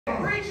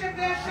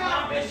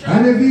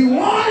And if he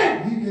wants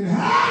it, he can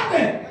have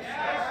it.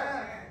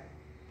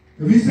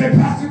 If he said,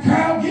 Pastor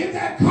Carroll, give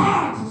that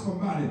car to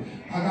somebody,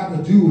 I got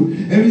to do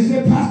it. If he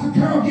said, Pastor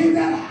Carroll, give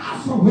that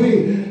house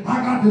away,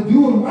 I got to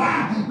do it.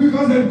 Why?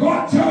 Because if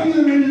God tells you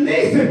to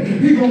release it,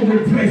 he's going to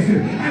replace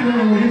it. I don't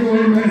know what he's going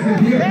to replace it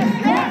here.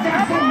 God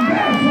got something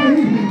better for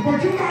you,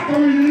 but you got to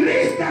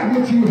release that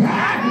what you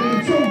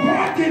have so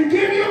God can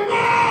give you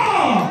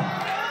more.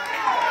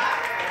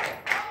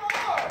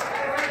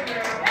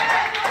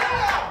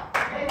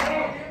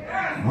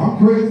 I'm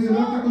crazy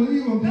enough to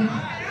believe on people.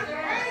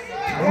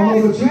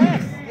 Oh, but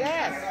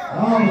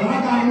but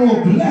I got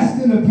more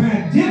blessed in the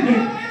pandemic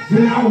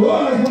than I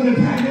was when the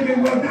pandemic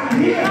was not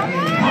here.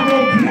 I'm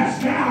more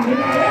blessed now than I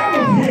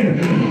ever been.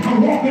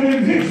 I'm walking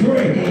in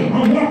victory.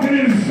 I'm walking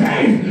in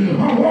faith.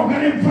 I'm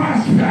walking in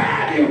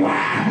prosperity.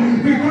 Why?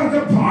 Because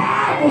the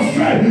Bible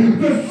says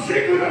the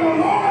secret of the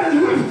Lord is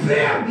with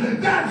them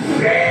that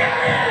fear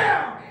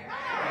him.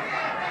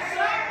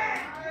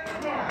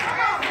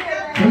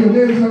 Tell your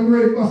neighbors I'm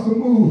ready for us to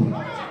move.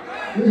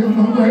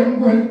 I'm ready.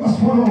 What's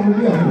going on with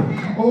the devil?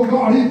 Oh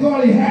God, he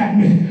thought he had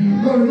me.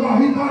 Oh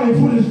God, he thought he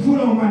put his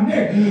foot on my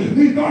neck.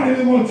 He thought he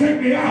was going to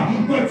take me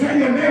out. But tell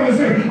your neighbor,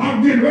 say,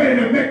 I'm getting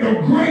ready to make the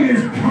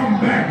greatest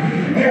comeback.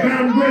 Amen.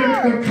 I'm ready to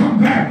make a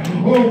comeback.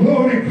 Oh,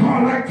 glory to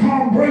God, like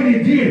Tom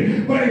Brady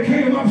did. But it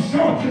came up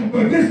short.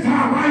 But this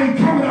time I ain't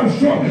coming up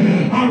short.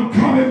 I'm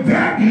coming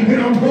back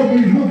and I'm going to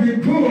be looking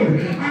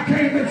good. I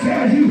came to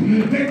tell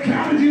you, they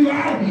counted you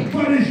out,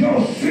 but it's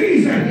your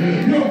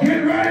season. You're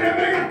getting ready to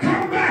make a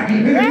comeback.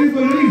 And if you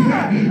believe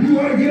that, you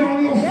want to get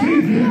on your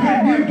feet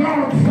and give God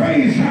a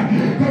praise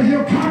because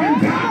you're coming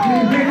back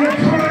and you're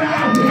coming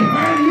out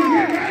and you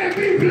get ready to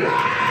be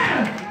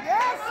blessed.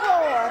 Yes,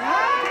 Lord.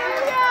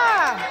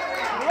 Hallelujah.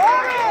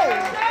 Glory.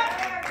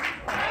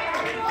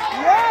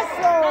 Yes,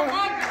 Lord.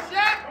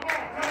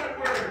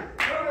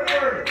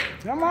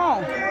 Come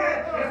on.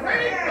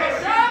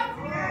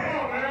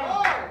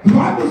 The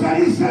Bible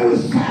said he said it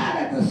was sad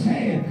at the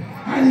saying,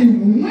 and he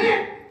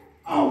went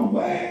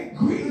away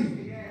grieved.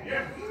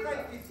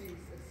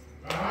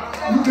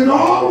 You can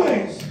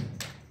always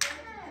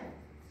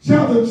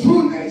tell the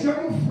true nature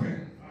of a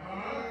friend.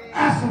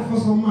 Ask them for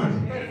some money.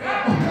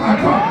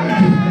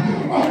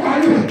 Oh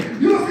God,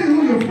 you'll see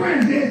who your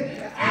friend is.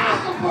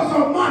 Ask them for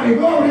some money.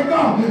 Glory to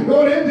God.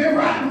 They're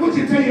riding with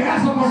you till you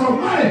ask them for some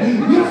money.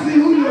 You'll see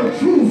who your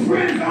true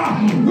friends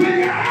are when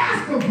you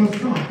ask them for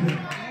something.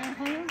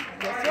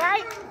 That's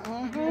right.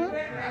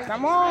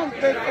 Come on,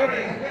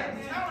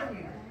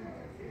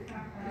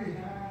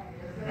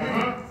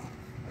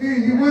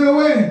 He went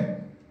away.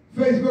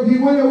 Facebook, he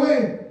went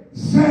away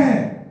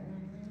sad.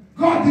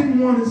 God didn't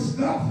want his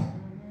stuff.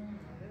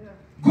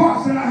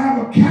 God said, I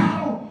have a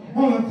cattle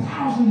on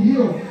 1,000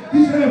 hills.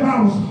 He said, if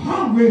I was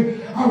hungry,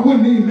 I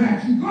wouldn't even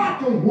ask you. God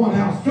don't want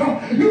our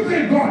stuff. You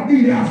think God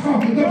needs our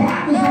stuff. The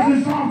Bible says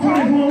in Psalm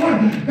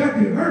 24:1 that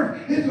the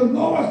earth is the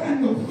Lord's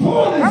and the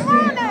fullness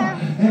thereof,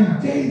 and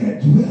they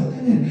that dwell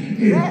in it,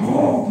 it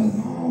all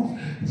belongs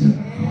to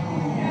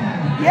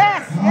God.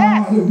 Yes.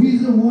 The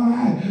reason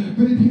why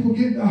many people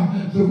get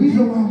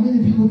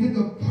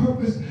the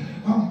purpose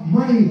of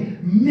money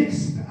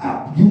mixed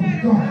up.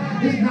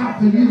 It's not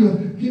for you to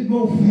get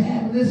more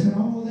fabulous and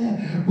all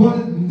that,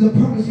 but the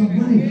purpose of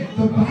money.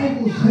 The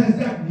Bible says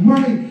that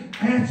money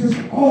answers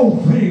all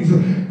things.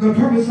 The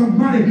purpose of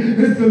money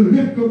is to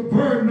lift the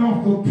burden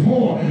off the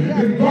poor.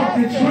 If God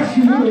can trust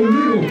you with a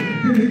little,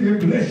 then he can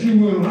bless you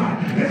with a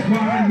lot. That's why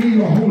I need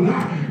a whole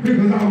lot,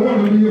 because I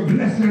want to be a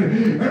blessing.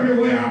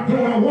 Everywhere I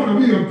go, I want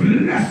to be a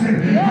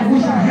blessing. I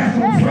wish I had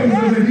some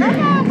praises in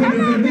here. When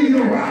there's a need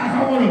arise, I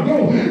want to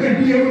go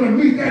and be able to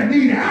meet that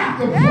need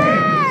after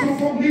prayer. Some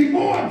folks need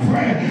more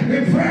prayer.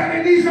 In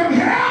prayer, they need some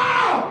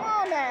help. Come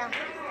on now.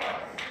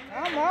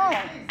 Come on.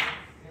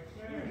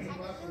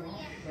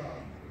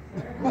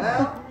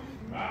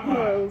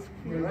 I'm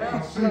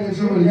saying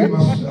somebody get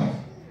my stuff.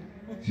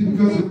 See,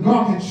 because if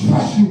God can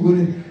trust you with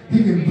it,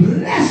 he can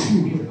bless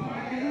you with it.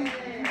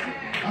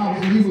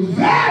 He was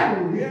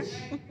very rich.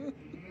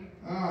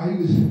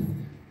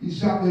 He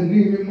shopped at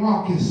Neiman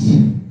Marcus,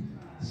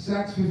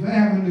 Saks Fifth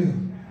Avenue.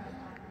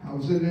 I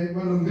was in there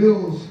running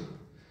mills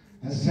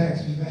at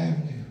Saks Fifth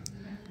Avenue.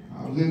 I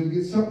was able to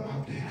get something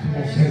out there. Come on,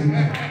 say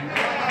amen.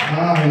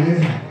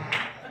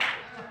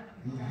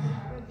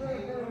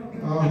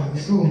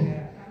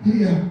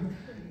 Here,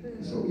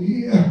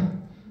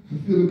 I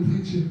feel the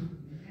preacher.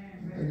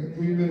 I got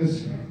 3 minutes.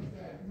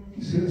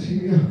 He says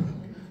here.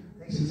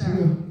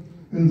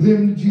 And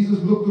then Jesus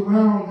looked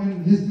around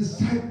and his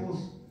disciples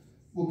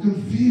were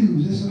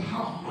confused. They said,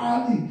 how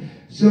hardly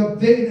shall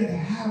they that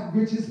have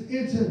riches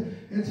enter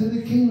into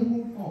the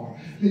kingdom of God?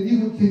 Then you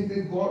would think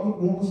that God would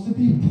want us to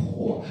be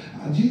poor.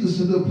 Jesus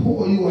said, the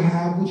poor you will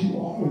have what you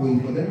always,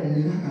 but that don't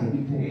mean I got to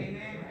be poor.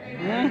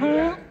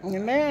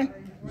 Amen.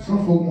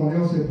 Some folk want to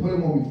say, poor, they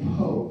want to be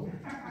poor.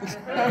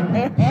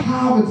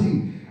 Poverty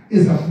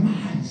is a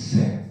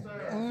mindset.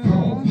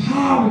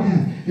 Poverty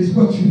is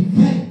what you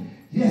think.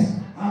 Yes,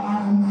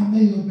 I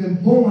may have been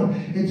born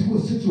into a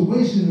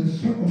situation and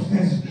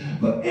circumstances,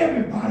 but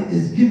everybody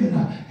is given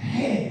a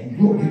hand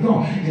Glory to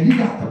God. And you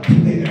got to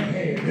play the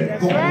hand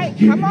that God right. is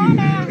giving Come on you.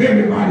 now.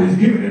 Everybody's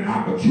giving an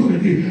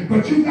opportunity,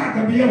 but you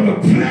got to be able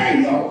to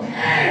play your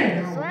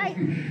hand. That's right.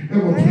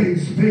 Ever played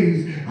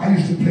spades? I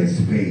used to play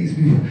spades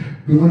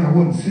when I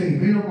wasn't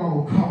saved. Ain't no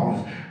wrong with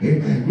cards.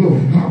 Amen. Glory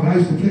to God. But I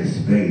used to play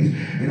spades,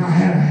 and I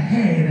had a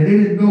hand, and they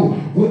didn't know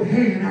what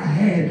hand I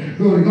had.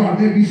 Glory to God.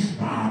 They be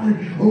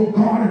smiling, oh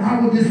God, and I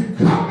would just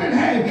come in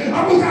hand.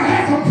 I wish I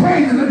had some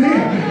praises in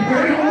there.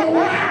 But they don't know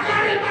what I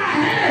got in my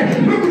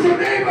hand. Look at your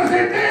neighbor and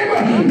say,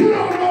 neighbor, you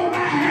don't know my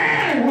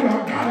hand. What I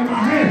got in my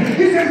hand.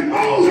 He says,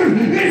 Moses,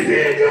 it's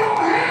in your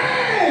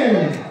hand.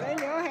 It's in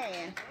your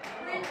hand.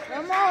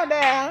 Come on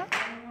down.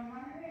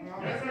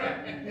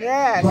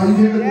 Yes. That's why you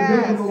can't let the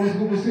Yes. devil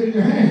know what's in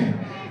your hand.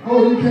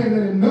 Oh, you can't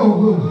let him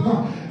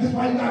know. That's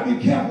why you got to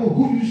be careful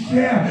who you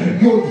share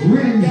your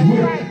dreams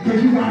with.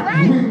 Because you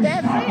got dream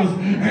stoppers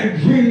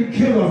and dream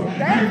killers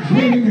and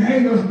dream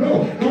haters.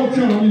 No, don't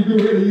tell them you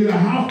get ready to get a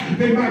house.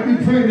 They might be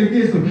praying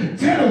against them.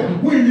 Tell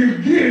them when you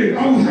get it.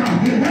 I wish I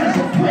had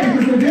some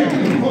praises for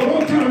them. Oh,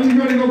 don't tell them you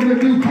ready to go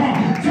get a new car.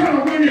 Tell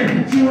them when you're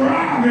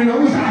driving. I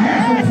wish I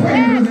had some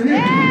praises for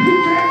them. You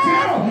can't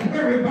tell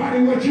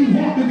everybody what you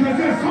want because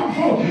there's some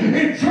folks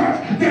in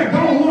church that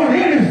don't want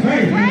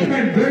anything.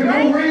 And they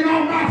don't rain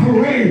on my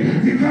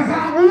parade because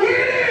I'm winning.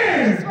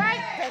 That's right.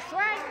 That's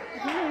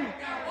right.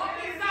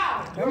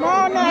 Come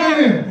on now.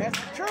 Amen. That's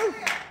the truth.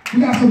 We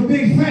got some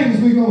big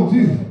things we gonna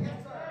do.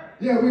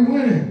 Yeah, we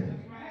winning.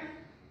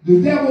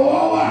 The devil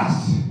owe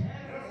us.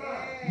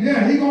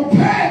 Yeah, he gonna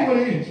pay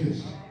with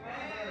interest.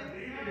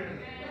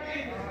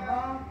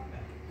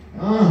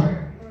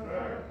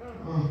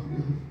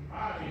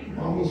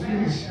 Almost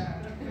finished.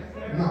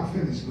 Not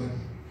finished, but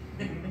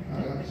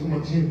I got so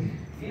much in me.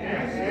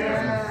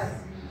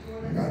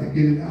 I got to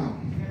get it out.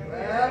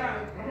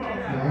 No,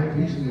 I ain't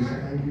preaching this.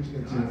 I ain't preaching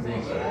that to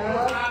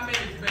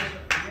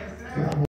you.